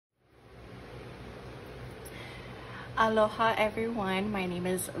Aloha everyone, my name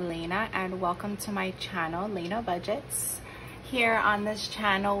is Leina and welcome to my channel, LeinaBudgets. Here on this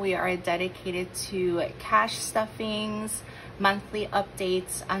channel we are dedicated to cash stuffings, monthly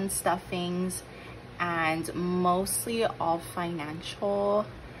updates, unstuffings, and mostly all financial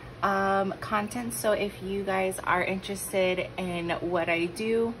content. So if you guys are interested in what I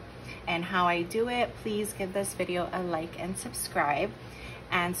do and how I do it, please give this video a like and subscribe.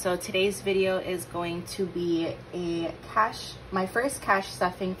 And so today's video is going to be my first cash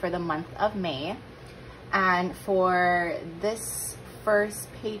stuffing for the month of May. And for this first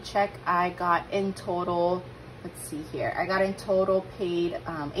paycheck, I got in total, let's see here, I got in total paid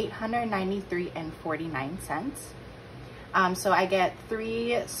 $893.49. So I get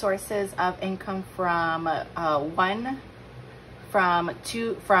 3 sources of income from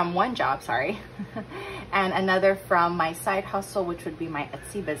one job, sorry, and another from my side hustle, which would be my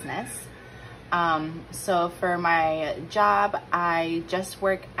Etsy business. So for my job, I just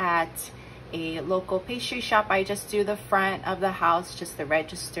work at a local pastry shop. I just do the front of the house, just the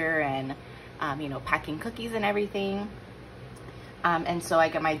register and, you know, packing cookies and everything. And so I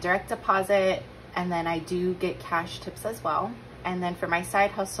get my direct deposit, and then I do get cash tips as well. And then for my side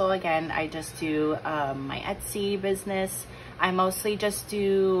hustle, again, I just do my Etsy business. I mostly just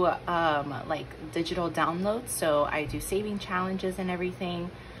do like digital downloads. So I do saving challenges and everything.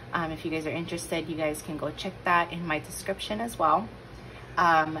 If you guys are interested, you guys can go check that in my description as well.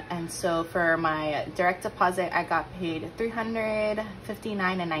 And so for my direct deposit, I got paid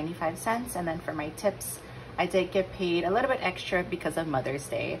 $359.95. And then for my tips, I did get paid a little bit extra because of Mother's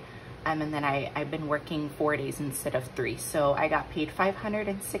Day. And then I've been working 4 days instead of 3. So I got paid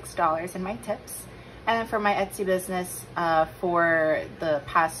 $506 in my tips. And then for my Etsy business, for the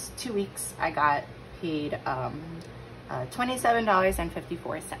past 2 weeks, I got paid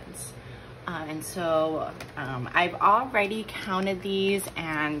 $27.54. And so I've already counted these,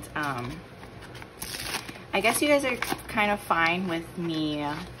 and I guess you guys are kind of fine with me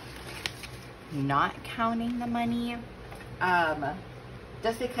not counting the money,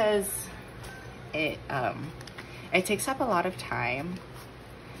 just because it takes up a lot of time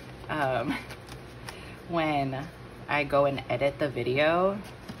when I go and edit the video.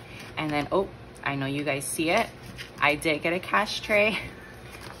 And then, oh, I know you guys see it, I did get a cash tray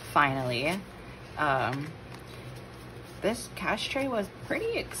finally. This cash tray was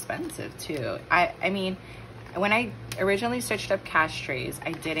pretty expensive too. I mean, when I originally searched up cash trays,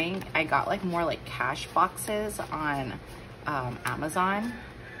 I got like more like cash boxes on Amazon.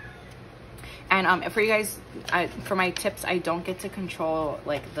 And for you guys, for my tips, I don't get to control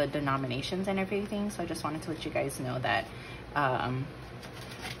like the denominations and everything. So I just wanted to let you guys know that I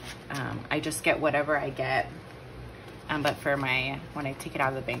just get whatever I get. But for when I take it out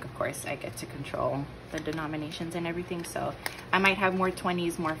of the bank, of course, I get to control the denominations and everything. So I might have more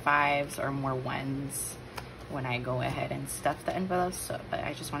 20s, more 5s, or more 1s when I go ahead and stuff the envelopes. So, but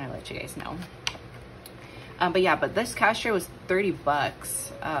I just want to let you guys know. But yeah, but this cash tray was 30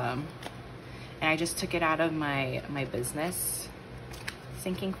 bucks. And I just took it out of my business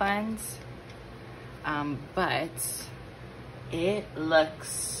sinking funds. But it looks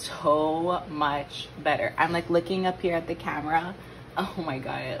so much better. I'm like looking up here at the camera. Oh my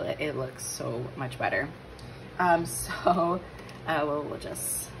God, it looks so much better. So we'll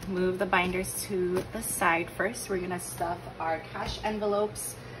just move the binders to the side first. We're gonna stuff our cash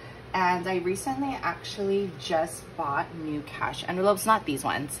envelopes. And I recently actually just bought new cash envelopes, not these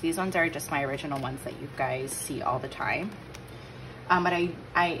ones. These ones are just my original ones that you guys see all the time. But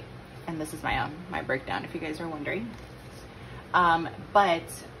and this is my breakdown if you guys are wondering. But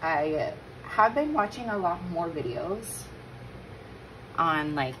I have been watching a lot more videos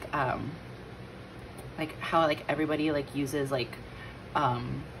on like how like everybody like uses like a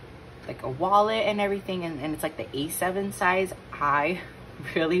wallet and everything, and it's like the A7 size. I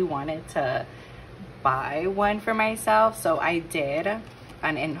really wanted to buy one for myself, so I did,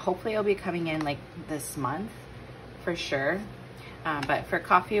 and hopefully it'll be coming in like this month for sure. But for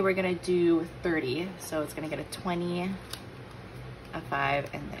coffee, we're gonna do 30, so it's gonna get a 20, a 5,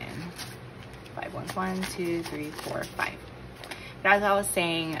 and then 5 ones. 1, 2, 3, 4, 5. But as I was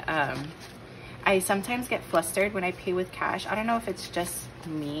saying, I sometimes get flustered when I pay with cash. I don't know if it's just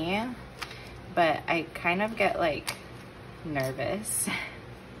me, but I kind of get like nervous,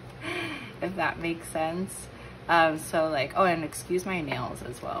 if that makes sense. So like, oh, and excuse my nails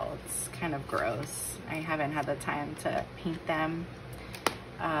as well, it's kind of gross. I haven't had the time to paint them.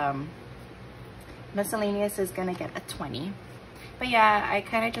 Miscellaneous is gonna get a 20. But yeah, I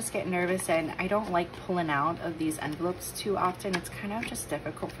kind of just get nervous, and I don't like pulling out of these envelopes too often. It's kind of just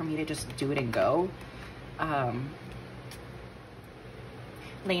difficult for me to just do it and go.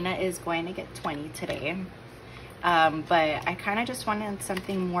 Leina is going to get 20 today. But I kind of just wanted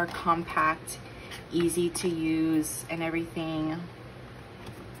something more compact, easy to use and everything.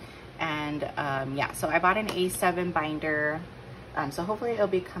 And yeah, so I bought an A7 binder. So hopefully it'll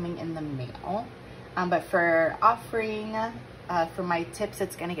be coming in the mail. But for offering, for my tips,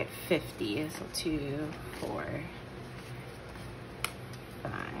 it's gonna get 50. So 2, 4,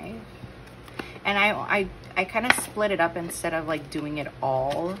 5. And I kind of split it up instead of like doing it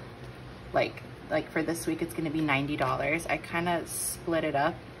all. Like for this week, it's gonna be $90. I kind of split it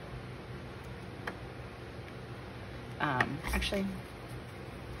up. Actually,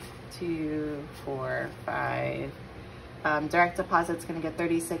 2, 4, 5. Direct deposit's gonna get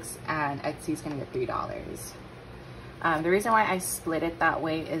 $36 and Etsy's gonna get $3. The reason why I split it that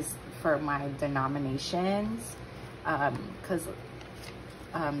way is for my denominations, because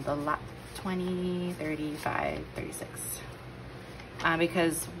the 20, 35, 36.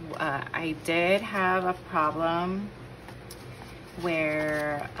 Because I did have a problem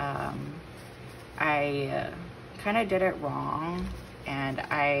where I kind of did it wrong, and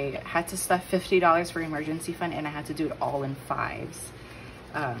I had to stuff $50 for emergency fund, and I had to do it all in 5s,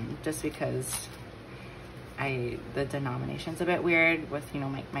 just because the denomination's a bit weird with, you know,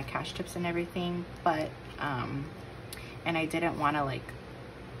 my cash tips and everything. But and I didn't want to, like,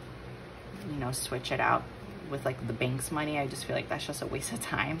 you know, switch it out with like the bank's money. I just feel like that's just a waste of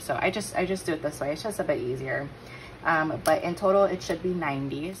time, so I just do it this way. It's just a bit easier. But in total it should be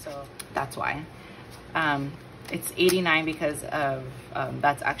 90, so that's why. It's 89 because of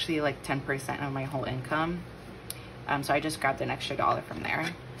that's actually like 10% of my whole income. So I just grabbed an extra $1 from there.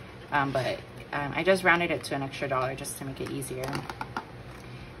 But I just rounded it to an extra $1 just to make it easier.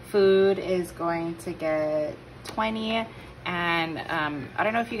 Food is going to get 20. And I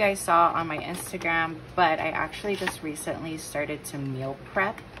don't know if you guys saw on my Instagram, but I actually just recently started to meal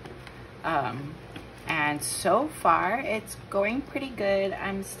prep. And so far it's going pretty good.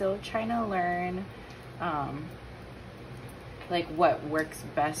 I'm still trying to learn like what works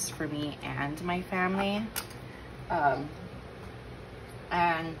best for me and my family. I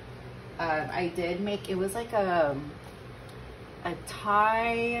did make, it was like a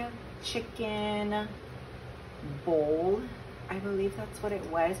Thai chicken bowl, I believe that's what it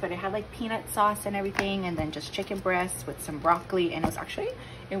was, but it had like peanut sauce and everything, and then just chicken breasts with some broccoli, and it was actually,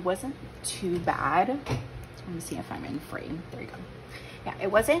 it wasn't too bad. Let me see if I'm in frame. There you go. Yeah,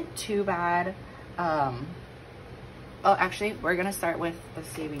 it wasn't too bad. Oh, actually, we're gonna start with the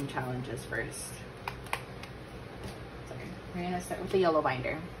saving challenges first. Sorry, we're gonna start with the yellow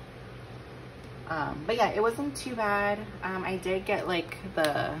binder. But yeah, it wasn't too bad. I did get like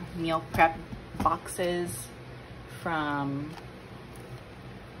the meal prep boxes from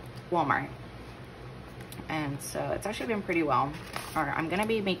Walmart, and so it's actually been pretty well. Or I'm gonna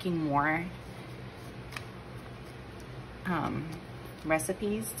be making more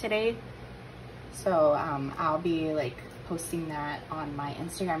recipes today, so I'll be like posting that on my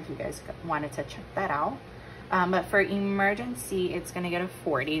Instagram if you guys wanted to check that out. But for emergency, it's gonna get a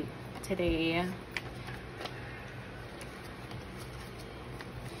 40 today.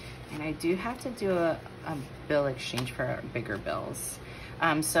 And I do have to do a bill exchange for bigger bills.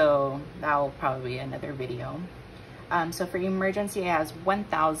 So that'll probably be another video. So for emergency, it has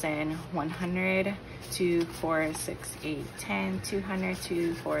 1,000, 100, 2, 4, 6, 8, 10, 200,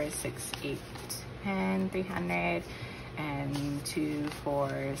 2, 4, 6, 8, 10, 300, and 2,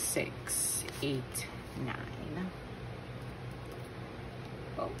 4, 6, 8, 9.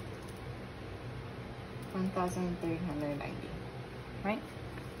 Oh. 1,390, right?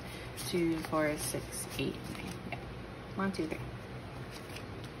 2, 4, 6, 8, 9. Yeah. 1, 2, 3.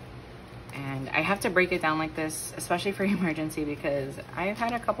 And I have to break it down like this, especially for emergency, because I've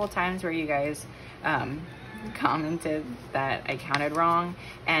had a couple times where you guys commented that I counted wrong,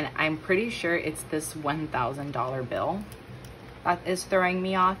 and I'm pretty sure it's this $1,000 bill that is throwing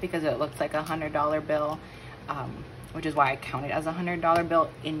me off, because it looks like a $100 bill, which is why I count it as a $100 bill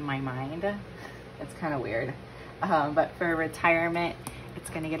in my mind. It's kind of weird. But for retirement, it's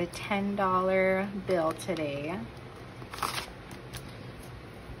gonna get a $10 bill today.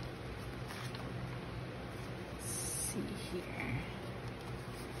 Let's see here.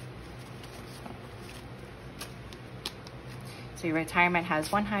 So your retirement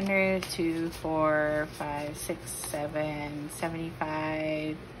has 100, 2, 4, 5, 6, 7,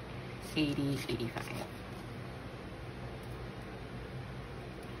 75, 80, 85.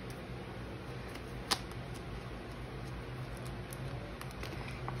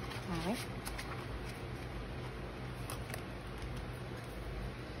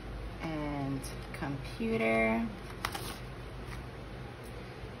 And computer.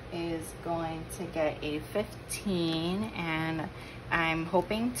 is going to get a 15, and I'm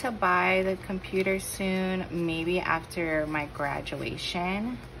hoping to buy the computer soon, maybe after my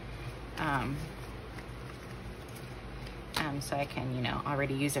graduation. So I can, you know,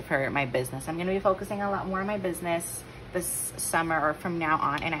 already use it for my business. I'm gonna be focusing a lot more on my business this summer or from now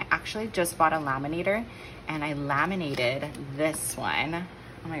on. And I actually just bought a laminator, and I laminated this one.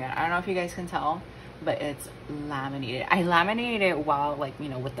 Oh my God, I don't know if you guys can tell, but it's laminated. I laminated it while, like, you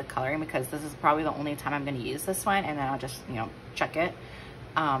know, with the coloring, because this is probably the only time I'm gonna use this one, and then I'll just, you know, check it.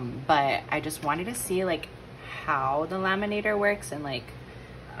 But I just wanted to see like how the laminator works, and like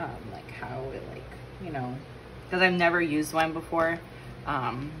how it, like, you know, because I've never used one before.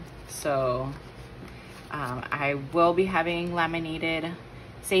 I will be having laminated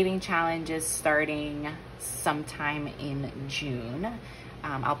saving challenges starting sometime in June.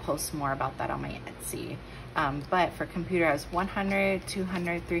 I'll post more about that on my Etsy. But for computer, I was 100,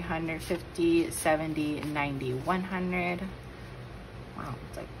 200, 300, 50, 70, 90, 100. Wow,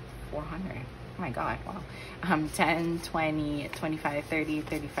 it's like 400. Oh my God, wow. 10, 20, 25, 30,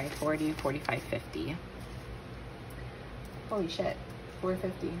 35, 40, 45, 50. Holy shit,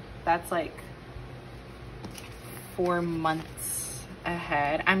 450. That's like 4 months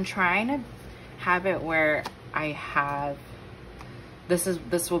ahead. I'm trying to have it where I have, this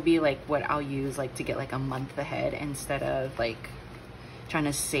will be like what I'll use like to get like a month ahead, instead of like trying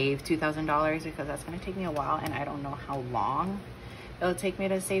to save $2,000, because that's gonna take me a while, and I don't know how long it'll take me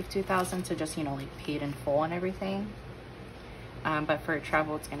to save $2,000 to just, you know, like pay it in full and everything. But for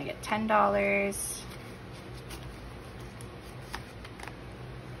travel, it's gonna get $10.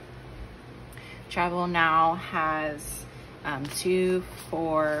 Travel now has 2,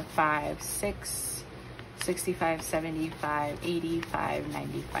 4, 5, 6, 65, 75, 85,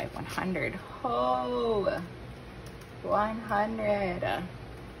 95, 100. Oh, 100.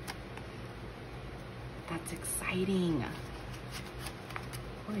 That's exciting.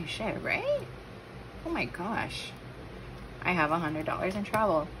 Holy shit, right? Oh my gosh. I have $100 in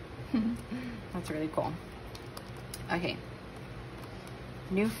travel. That's really cool. Okay.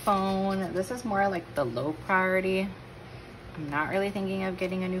 New phone. This is more like the low priority. I'm not really thinking of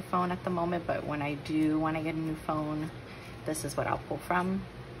getting a new phone at the moment, but when I do want to get a new phone, this is what I'll pull from.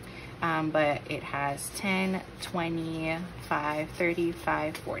 But it has 10, 20, 5, 30,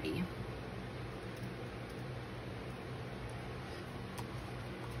 5, 40.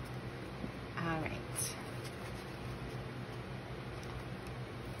 All right.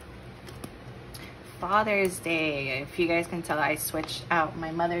 Father's Day. If you guys can tell, I switched out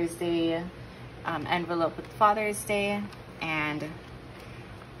my Mother's Day envelope with Father's Day, and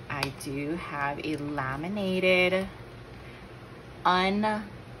I do have a laminated,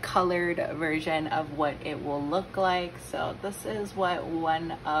 uncolored version of what it will look like. So this is what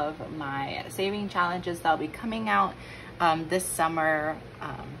one of my saving challenges that'll be coming out this summer.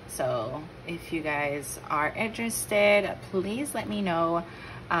 So if you guys are interested, please let me know.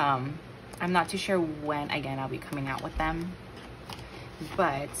 I'm not too sure when, again, I'll be coming out with them,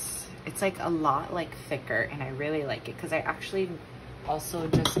 but it's like a lot like thicker, and I really like it, because I actually also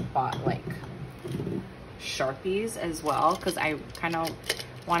just bought like Sharpies as well, because I kind of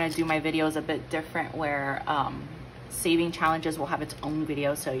want to do my videos a bit different, where saving challenges will have its own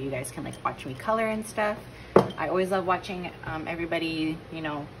video, so you guys can like watch me color and stuff. I always love watching everybody, you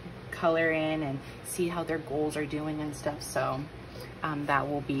know, color in and see how their goals are doing and stuff. So that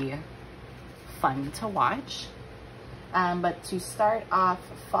will be fun to watch. But to start off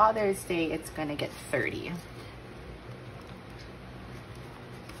Father's Day, it's gonna get 30.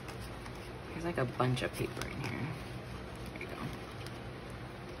 There's like a bunch of paper in here. There you go.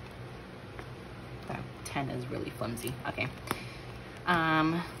 That 10 is really flimsy. Okay.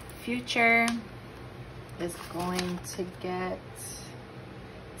 Future is going to get,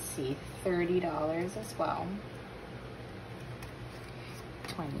 let's see, $30 as well.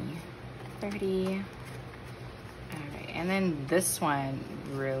 20, 30. All right, and then this one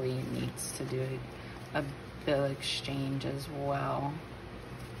really needs to do a bill exchange as well,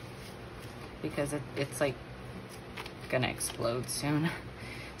 because it's like gonna explode soon.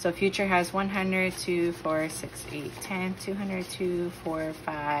 So Future has 100, 2, 4, 6, 8, 10, 200, 2, 4,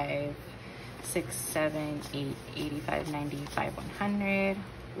 5, 6, 7, 8, 85, 95, 100.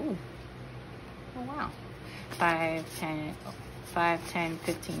 Ooh. Oh wow. 5, 10, 5, 10,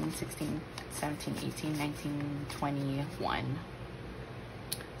 15, 16, 17, 18, 19, 21.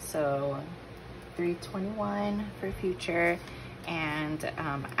 So 321 for Future. And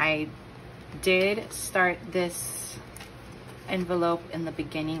I did start this envelope in the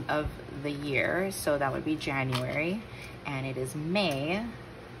beginning of the year, so that would be January, and it is May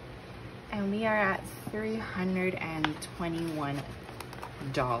And we are at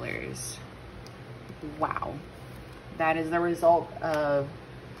 $321. Wow. That is the result of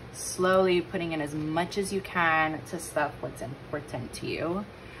slowly putting in as much as you can to stuff what's important to you.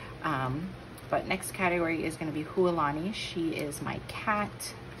 But next category is going to be Hualani. She is my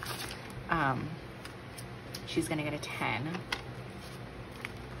cat. She's going to get a 10.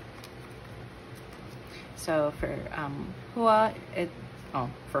 So for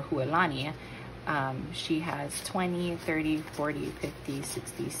for Hualani, she has 20, 30, 40, 50,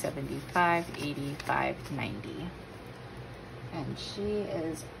 60, 75, 85, 90. And she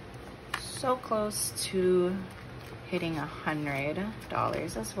is so close to hitting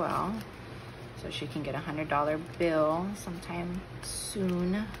 $100 as well. So she can get a $100 bill sometime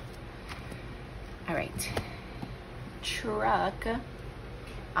soon. All right, truck.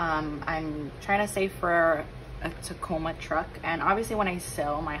 I'm trying to save for a Tacoma truck, and obviously when I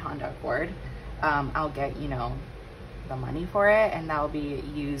sell my Honda Accord, I'll get, you know, the money for it, and that'll be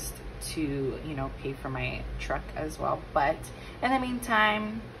used to, you know, pay for my truck as well. But in the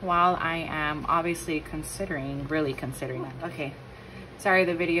meantime, while I am obviously really considering that, okay, sorry,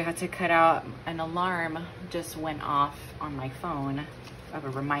 the video had to cut out. An alarm just went off on my phone of a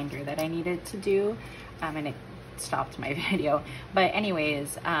reminder that I needed to do, and it stopped my video. But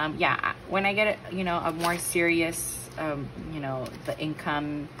anyways, yeah, when I get, you know, a more serious, you know, the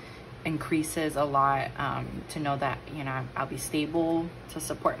income increases a lot, to know that, you know, I'll be stable to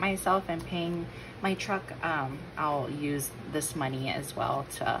support myself and paying my truck, I'll use this money as well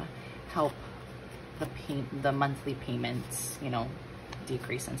to help the monthly payments, you know,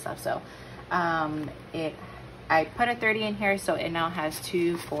 decrease and stuff. So I put a 30 in here, so it now has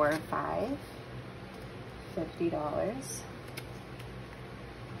 2, 4, 5, $50.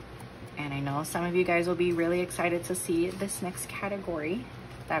 And I know some of you guys will be really excited to see this next category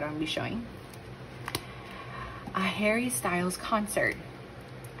that I'll be showing. A Harry Styles concert.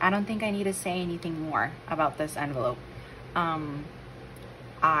 I don't think I need to say anything more about this envelope.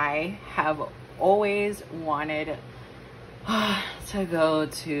 I have always wanted to go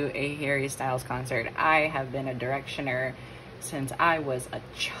to a Harry Styles concert. I have been a Directioner since I was a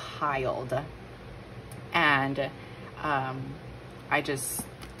child, and I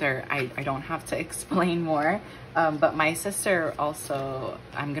don't have to explain more. But my sister also,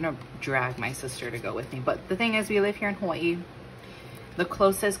 I'm gonna drag my sister to go with me. But the thing is, we live here in Hawaii. The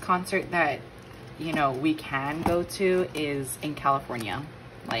closest concert that, you know, we can go to is in California.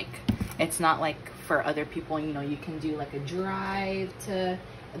 Like, it's not like for other people, you know, you can do like a drive to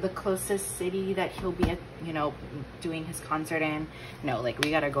the closest city that he'll be at, you know, doing his concert in. No, like,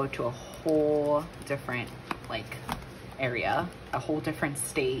 we gotta go to a whole different, like, area, a whole different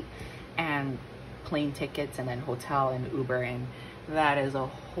state, and plane tickets, and then hotel and Uber, and that is a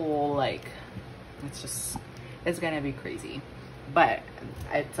whole, like, it's gonna be crazy. But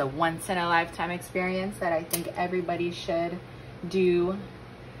it's a once in a lifetime experience that I think everybody should do.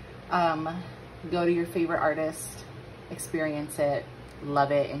 Go to your favorite artist, experience it,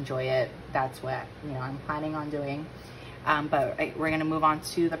 love it, enjoy it. That's what, you know, I'm planning on doing. But we're gonna move on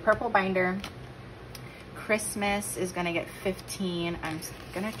to the purple binder. Christmas is gonna get 15. I'm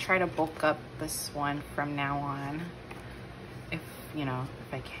gonna try to bulk up this one from now on, if, you know,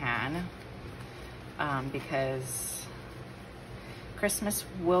 if I can, because Christmas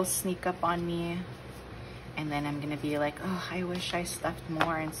will sneak up on me, and then I'm gonna be like, oh, I wish I stuffed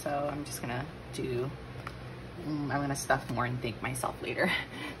more, and so I'm just gonna I'm gonna stuff more and thank myself later.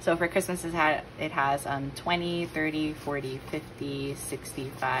 So for Christmas, it has 20, 30, 40, 50,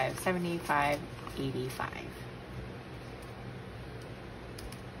 65, 75, 85.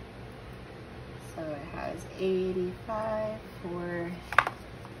 So it has 85 for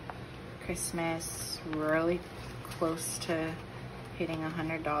Christmas, really close to hitting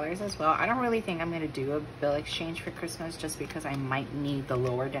 $100 as well. I don't really think I'm gonna do a bill exchange for Christmas, just because I might need the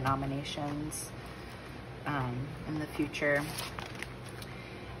lower denominations in the future.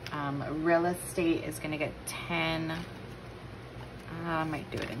 Real estate is gonna get 10. I might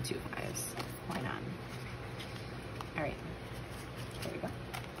do it in 2 5s. Why not? All right, there we go.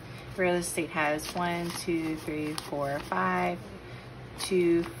 Real estate has 1, 2, 3, 4, 5,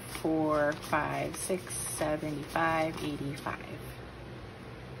 2, 4, 5, 6, 75, 85.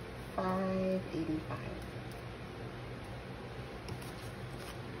 585.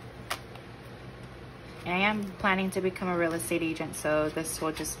 And I am planning to become a real estate agent, so this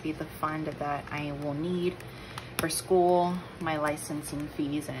will just be the fund that I will need for school, my licensing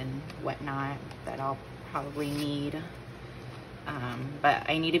fees and whatnot that I'll probably need. But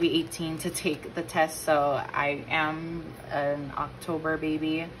I need to be 18 to take the test, so I am an October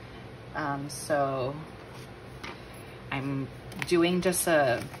baby. So I'm doing just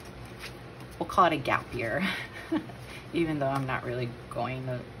we'll call it a gap year, even though I'm not really going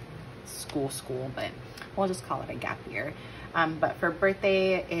to school, but we'll just call it a gap year. But for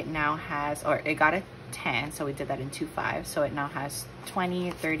birthday, it now has, or it got a 10, so we did that in 2 5s. So it now has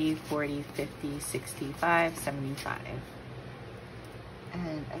 20, 30, 40, 50, 65, 75.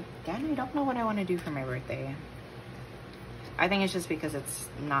 And again, I don't know what I want to do for my birthday. I think it's just because it's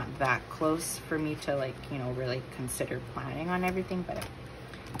not that close for me to, like, you know, really consider planning on everything, but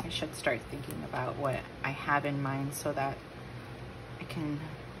I should start thinking about what I have in mind so that I can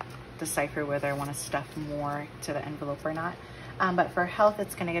decipher whether I want to stuff more to the envelope or not. But for health,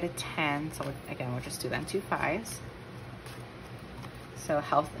 it's going to get a 10. So again, we'll just do that in 2 5s. So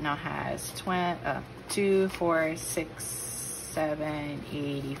health now has 2, 4, 6, 7,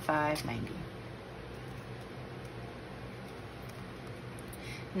 85, 90.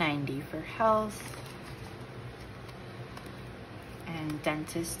 90 for health. And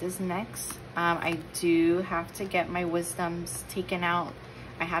dentist is next. I do have to get my wisdoms taken out.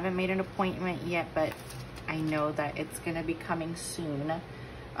 I haven't made an appointment yet, but I know that it's gonna be coming soon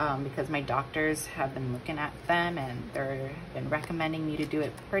because my doctors have been looking at them and they've been recommending me to do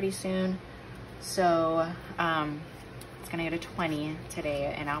it pretty soon. So it's gonna get a 20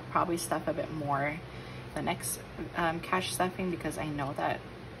 today, and I'll probably stuff a bit more the next cash stuffing because I know that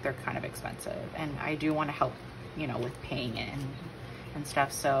they're kind of expensive and I do want to help, you know, with paying it and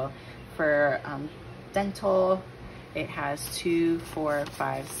stuff. So for dental, it has 2, 4,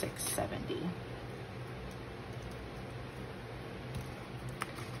 5, 6, 70.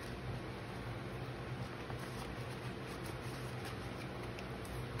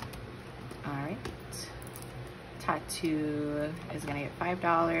 All right. Tattoo is gonna get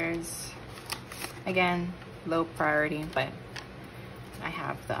 $5. Again, low priority, but I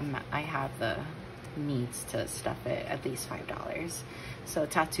have the needs to stuff it at least $5. So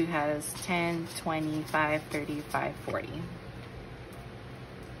tattoo has 10, 25, 35, 40.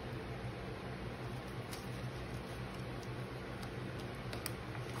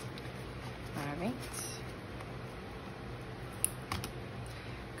 All right.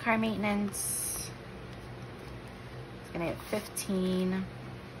 Car maintenance is gonna get 15.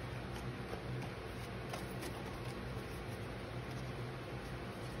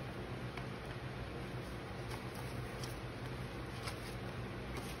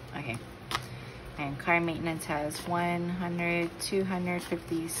 Okay, and car maintenance has 100,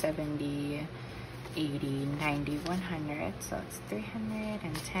 250, 70, 80, 90, 100. So it's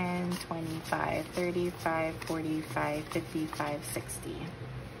 310, 25, 35, 45, 55, 60.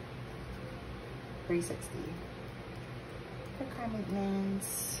 360 for car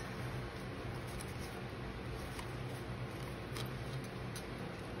maintenance.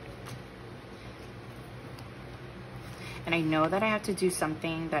 And I know that I have to do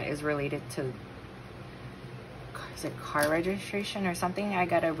something that is related to, is it car registration or something? I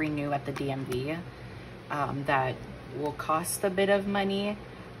gotta renew at the DMV that will cost a bit of money.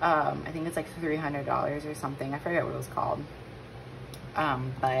 I think it's like $300 or something. I forget what it was called.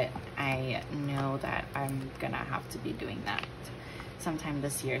 But I know that I'm gonna have to be doing that sometime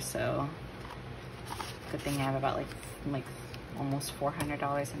this year. So good thing I have about like almost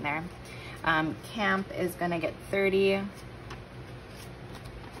 $400 in there. Camp is gonna get 30.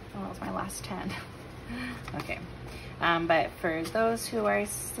 Oh, that was my last 10. Okay. But for those who are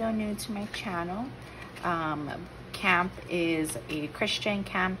still new to my channel, camp is a Christian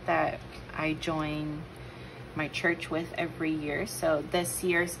camp that I join my church with every year. So this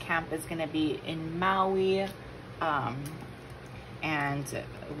year's camp is gonna be in Maui. And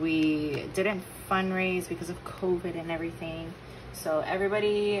we didn't fundraise because of COVID and everything. So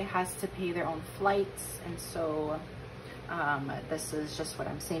everybody has to pay their own flights, and so this is just what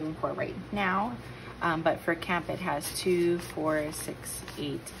I'm saving for right now. But for camp, it has 2, 4, 6,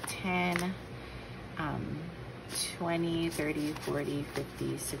 8, 10, 20, 30, 40,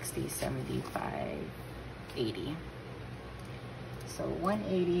 50, 60, 75, 80. So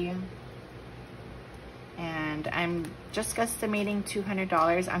 180. And I'm just guesstimating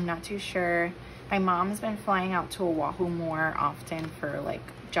 $200. I'm not too sure. My mom's been flying out to Oahu more often for like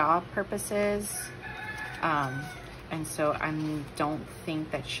job purposes. And so I don't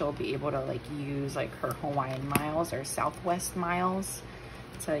think that she'll be able to like use like her Hawaiian miles or Southwest miles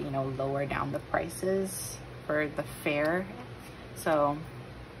to, you know, lower down the prices for the fare. So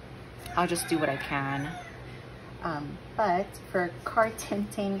I'll just do what I can. But for car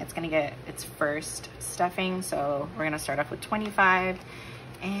tinting, it's gonna get its first stuffing. So we're gonna start off with 25.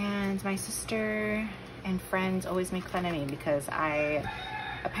 And my sister and friends always make fun of me because I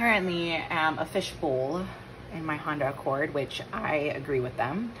apparently am a fishbowl in my Honda Accord, which I agree with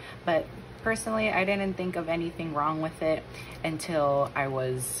them. But personally, I didn't think of anything wrong with it until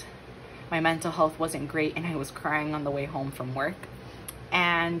my mental health wasn't great and I was crying on the way home from work.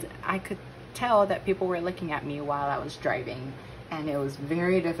 And I could tell that people were looking at me while I was driving, and it was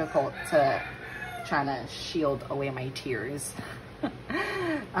very difficult to try to shield away my tears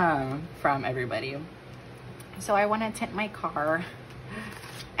from everybody. So I want to tint my car,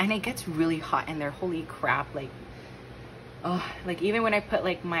 and it gets really hot in there. Holy crap. Like, oh, like even when I put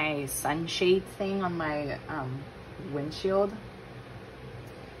like my sunshade thing on my windshield,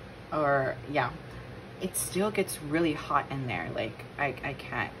 or yeah, it still gets really hot in there. Like I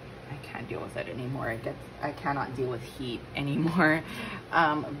can't deal with it anymore. I cannot deal with heat anymore.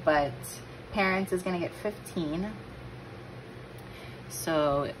 But parents is gonna get 15.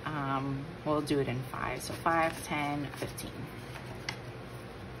 So we'll do it in 5. So 5, 10, 15.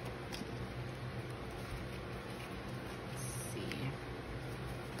 Let's see.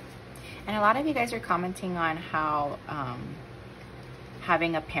 And a lot of you guys are commenting on how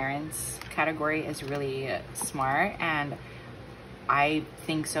having a parents category is really smart, and I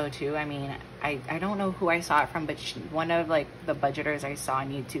think so too. I mean, I don't know who I saw it from, but one of like the budgeters I saw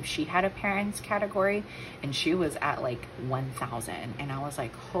on YouTube, she had a parents category and she was at like 1,000, and I was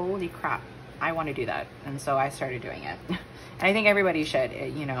like, holy crap, I want to do that. And so I started doing it. And I think everybody should,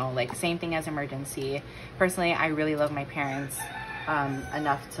 you know, like same thing as emergency. Personally, I really love my parents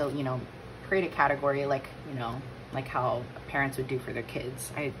enough to, you know, create a category like, you know, like how parents would do for their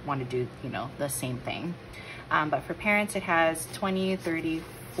kids. I want to do, you know, the same thing. But for parents, it has 20, 30,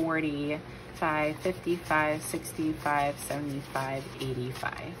 40, 5, 55, 65, 75,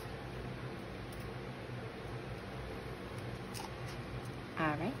 85. All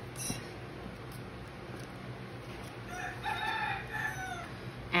right.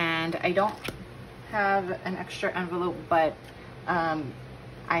 And I don't have an extra envelope, but I'm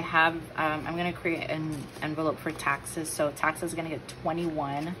gonna create an envelope for taxes. So taxes is gonna get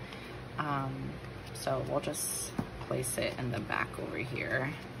 21. So we'll just place it in the back over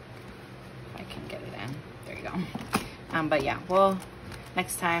here. If I can get it in. There you go. But yeah, well,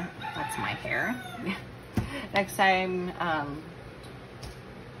 next time, that's my hair. Next time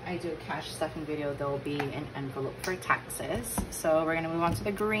I do a cash stuffing video, there will be an envelope for taxes. So we're gonna move on to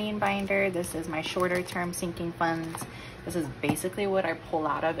the green binder. This is my shorter term sinking funds. This is basically what I pull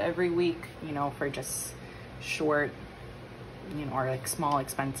out of every week, you know, for just short, you know, or like small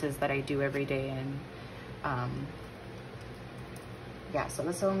expenses that I do every day. And yeah, so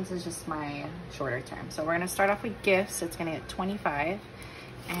this one is just my shorter term. So we're gonna start off with gifts. It's gonna get 25,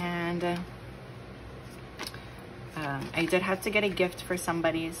 and I did have to get a gift for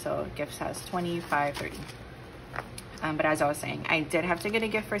somebody, so gifts has 25, 30. But as I was saying, I did have to get a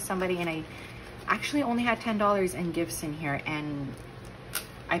gift for somebody, and I actually only had $10 in gifts in here, and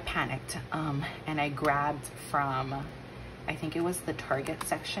I panicked, and I grabbed from, I think it was the Target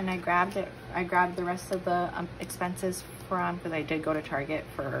section. I grabbed the rest of the expenses from, because I did go to Target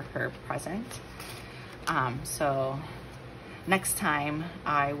for her present. So next time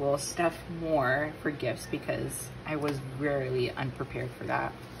I will stuff more for gifts, because I was really unprepared for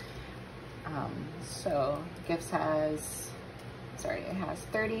that. So gifts has, sorry, it has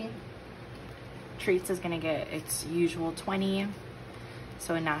 30. Treats is gonna get its usual 20.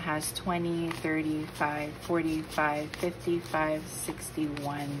 So it now has 20, 35, 45, 55,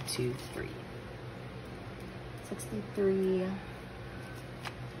 61, 2, 3. 63.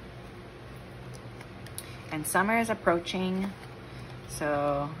 And summer is approaching,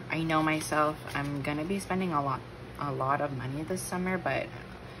 so I know myself, I'm gonna be spending a lot of money this summer, but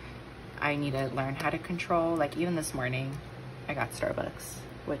I need to learn how to control. Like even this morning, I got Starbucks,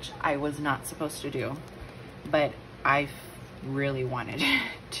 which I was not supposed to do, but I really wanted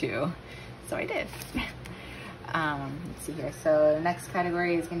to, so I did. Let's see here. So the next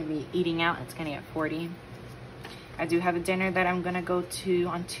category is going to be eating out. It's going to get 40. I do have a dinner that I'm going to go to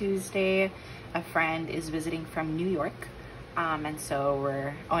on Tuesday. A friend is visiting from New York, and so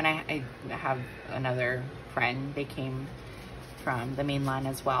we're, oh, and I have another friend. They came from the mainland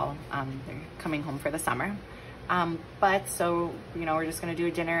as well. They're coming home for the summer. But so, you know, we're just gonna do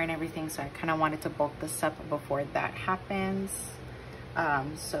a dinner and everything, so I kind of wanted to bulk this up before that happens.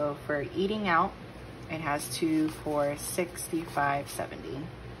 So for eating out, it has 2, 4, 65, 70.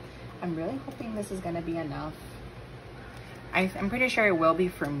 I'm really hoping this is gonna be enough. I'm pretty sure it will be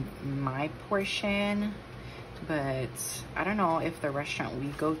for my portion, but I don't know if the restaurant we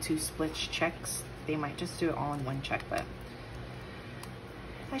go to splits checks. They might just do it all in one check, but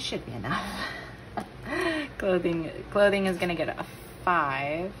that should be enough. Clothing is gonna get a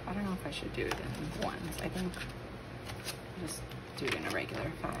 5. I don't know if I should do it in ones. I think I'll just do it in a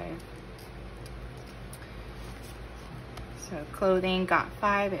regular 5. So clothing got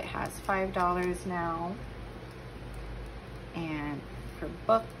 5. It has $5 now. And for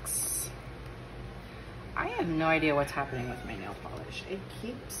books, I have no idea what's happening with my nail polish. It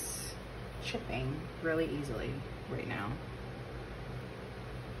keeps chipping really easily right now.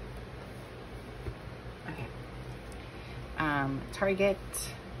 Okay. Target.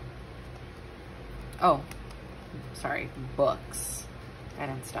 Oh, sorry, books. I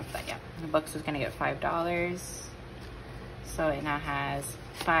didn't stuff that yet. The books was gonna get $5. So it now has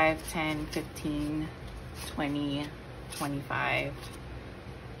 5, 10, 15, 20, 25,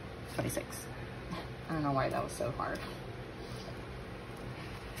 26. I don't know why that was so hard.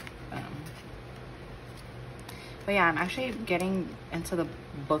 But yeah, I'm actually getting into the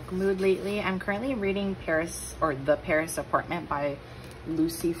book mood lately. I'm currently reading The Paris Apartment by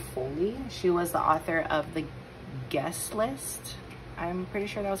Lucy Foley. She was the author of The Guest List. I'm pretty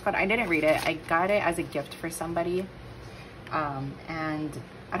sure that was called. I didn't read it. I got it as a gift for somebody. And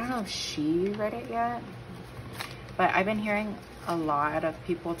I don't know if she read it yet, but I've been hearing a lot of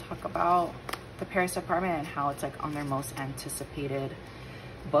people talk about The Paris Apartment and how it's like on their most anticipated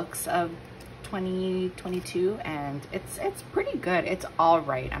books of 2022, and it's pretty good. It's all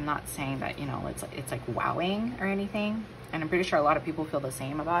right. I'm not saying that, you know, it's like wowing or anything, and I'm pretty sure a lot of people feel the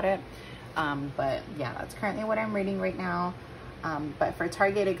same about it. But yeah, that's currently what I'm reading right now. But for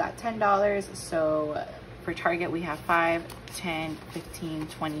Target, it got $10. So for Target, we have 5, 10, 15,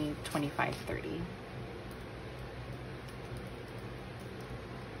 20, 25, 30.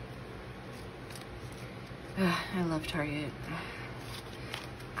 I love Target.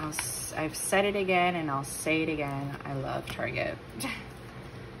 I've said it again and I'll say it again. I love Target.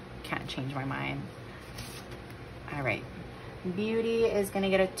 Can't change my mind. All right. Beauty is gonna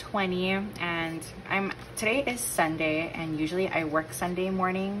get a 20, and today is Sunday, and usually I work Sunday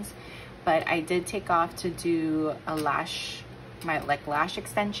mornings, but I did take off to do a lash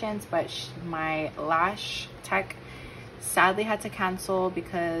extensions, but my lash tech sadly had to cancel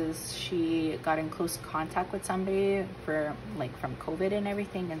because she got in close contact with somebody from COVID and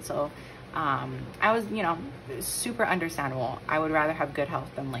everything. And so I was, you know, super understandable. I would rather have good health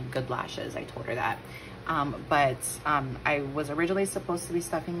than like good lashes. I told her that. But I was originally supposed to be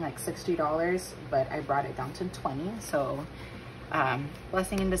stuffing like $60, but I brought it down to 20. So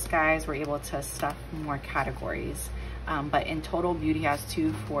blessing in disguise, we're able to stuff more categories. But in total, Beauty has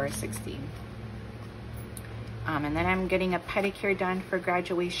 2 for $60. And then I'm getting a pedicure done for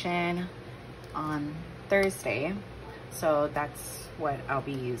graduation on Thursday. So that's what I'll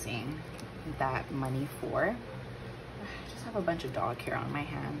be using that money for. I just have a bunch of dog hair on my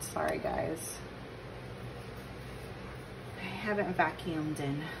hands. Sorry, guys. I haven't vacuumed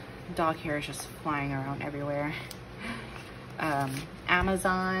and dog hair is just flying around everywhere.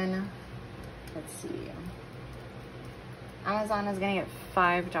 Amazon, let's see. Amazon is gonna get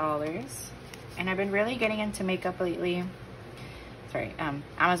 $5. And I've been really getting into makeup lately. Sorry,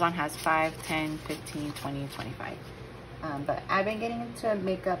 Amazon has 5, 10, 15, 20, 25. But I've been getting into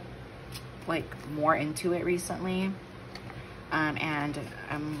makeup, like more into it recently. And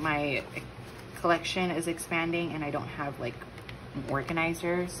my collection is expanding and I don't have like an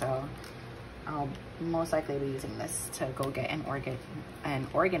organizer. So I'll most likely be using this to go get an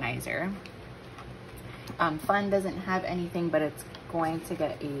organizer. Fun doesn't have anything, but it's going to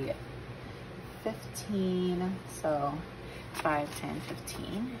get a 15, so 5, 10,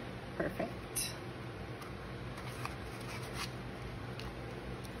 15, perfect.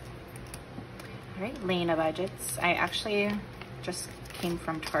 All right, LeinaBudgets. I actually just came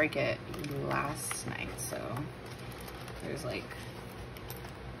from Target last night, so there's like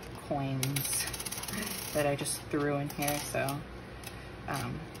coins that I just threw in here, so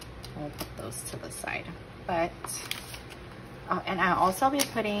we'll put those to the side. But and I'll also be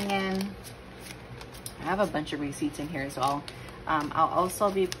putting in, I have a bunch of receipts in here as well. I'll also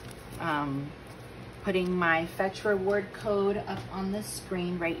be putting my Fetch Reward code up on the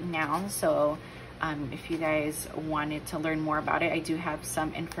screen right now. So if you guys wanted to learn more about it, I do have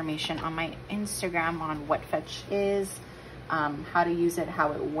some information on my Instagram on what Fetch is, how to use it,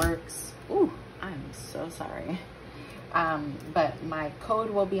 how it works. Ooh, I'm so sorry. But my code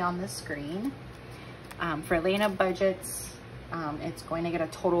will be on the screen. For LeinaBudgets, it's going to get a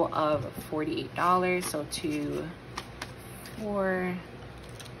total of $48. So 2, 4.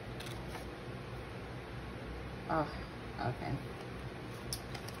 Oh, okay.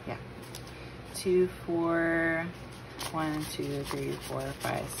 Yeah. 2, 4. 1, 2, 3, 4,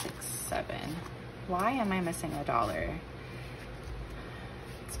 5, 6, 7. Why am I missing $1?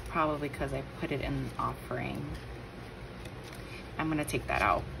 It's probably because I put it in offering. I'm gonna take that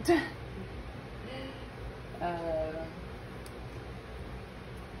out.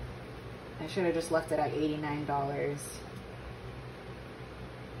 I should have just left it at $89.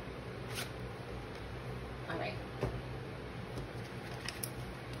 All right.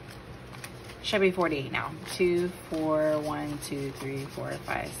 Should be 48 now. 2, 4, 1, 2, 3, 4,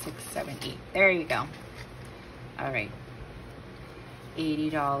 5, 6, 7, 8. There you go. All right.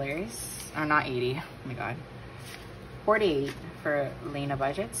 $80. Or not 80. Oh my God. 48 for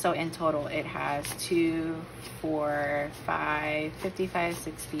LeinaBudgets. So in total, it has 2, 4, 5, 55,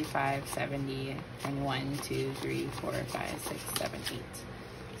 65, 70, 21, 2, 3, 4, 5, 6, 7, 8.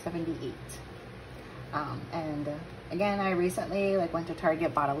 78. And again, I recently went to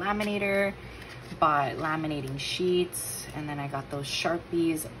Target, bought a laminator, bought laminating sheets, and then I got those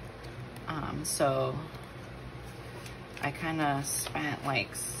Sharpies. So I kind of spent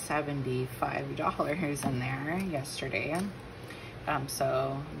like $75 in there yesterday.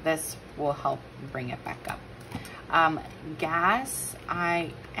 So this will help bring it back up. Gas,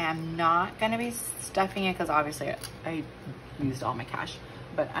 I am not gonna be stuffing it because obviously I used all my cash,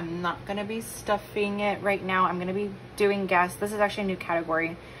 but I'm not gonna be stuffing it right now. I'm gonna be doing gas. This is actually a new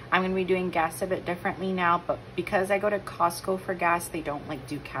category. I'm gonna be doing gas a bit differently now, but because I go to Costco for gas, they don't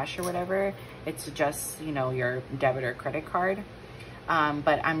do cash or whatever. It's just, your debit or credit card.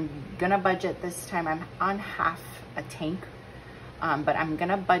 But I'm gonna budget this time. I'm on half a tank, but I'm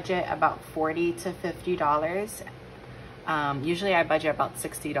gonna budget about $40 to $50. Usually I budget about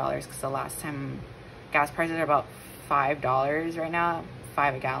 $60 because the last time gas prices are about $5 right now,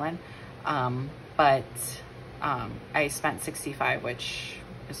 $5 a gallon. But I spent $65, which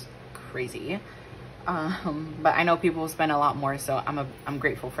is crazy. But I know people spend a lot more, so I'm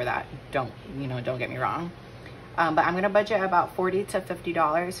grateful for that. Don't get me wrong. But I'm gonna budget about $40 to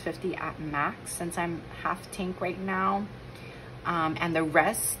 $50, 50 at max, since I'm half tank right now. And the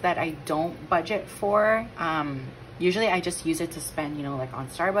rest that I don't budget for, usually I just use it to spend, on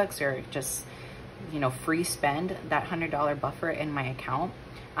Starbucks or just, free spend that $100 buffer in my account.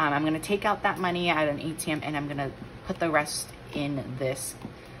 I'm gonna take out that money at an ATM and I'm gonna put the rest in this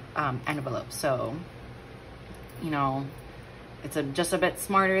envelope. So, it's just a bit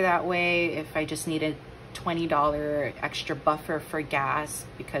smarter that way. If I just needed $20 extra buffer for gas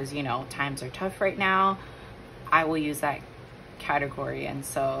because, times are tough right now, I will use that category. And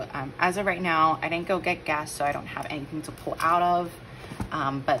so as of right now, I didn't go get gas, so I don't have anything to pull out of.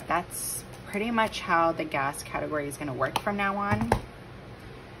 But that's pretty much how the gas category is going to work from now on.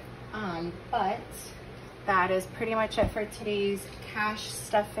 But that is pretty much it for today's cash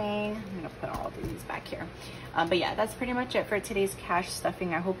stuffing. I'm gonna put all these back here. But yeah, that's pretty much it for today's cash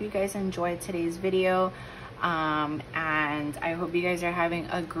stuffing. I hope you guys enjoyed today's video. And I hope you guys are having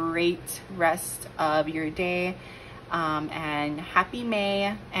a great rest of your day. And happy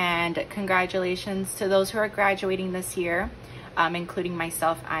May, and congratulations to those who are graduating this year, including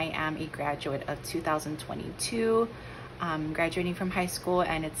myself. I am a graduate of 2022. Graduating from high school,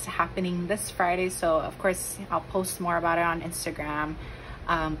 and it's happening this Friday, so of course I'll post more about it on Instagram.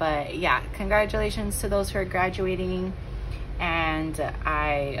 But yeah, congratulations to those who are graduating, and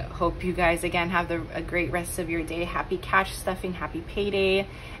I hope you guys again have a great rest of your day. Happy cash stuffing, happy payday,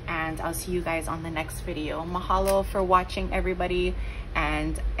 and I'll see you guys on the next video. Mahalo for watching, everybody,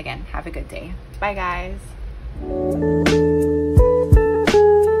 and again, have a good day. Bye guys.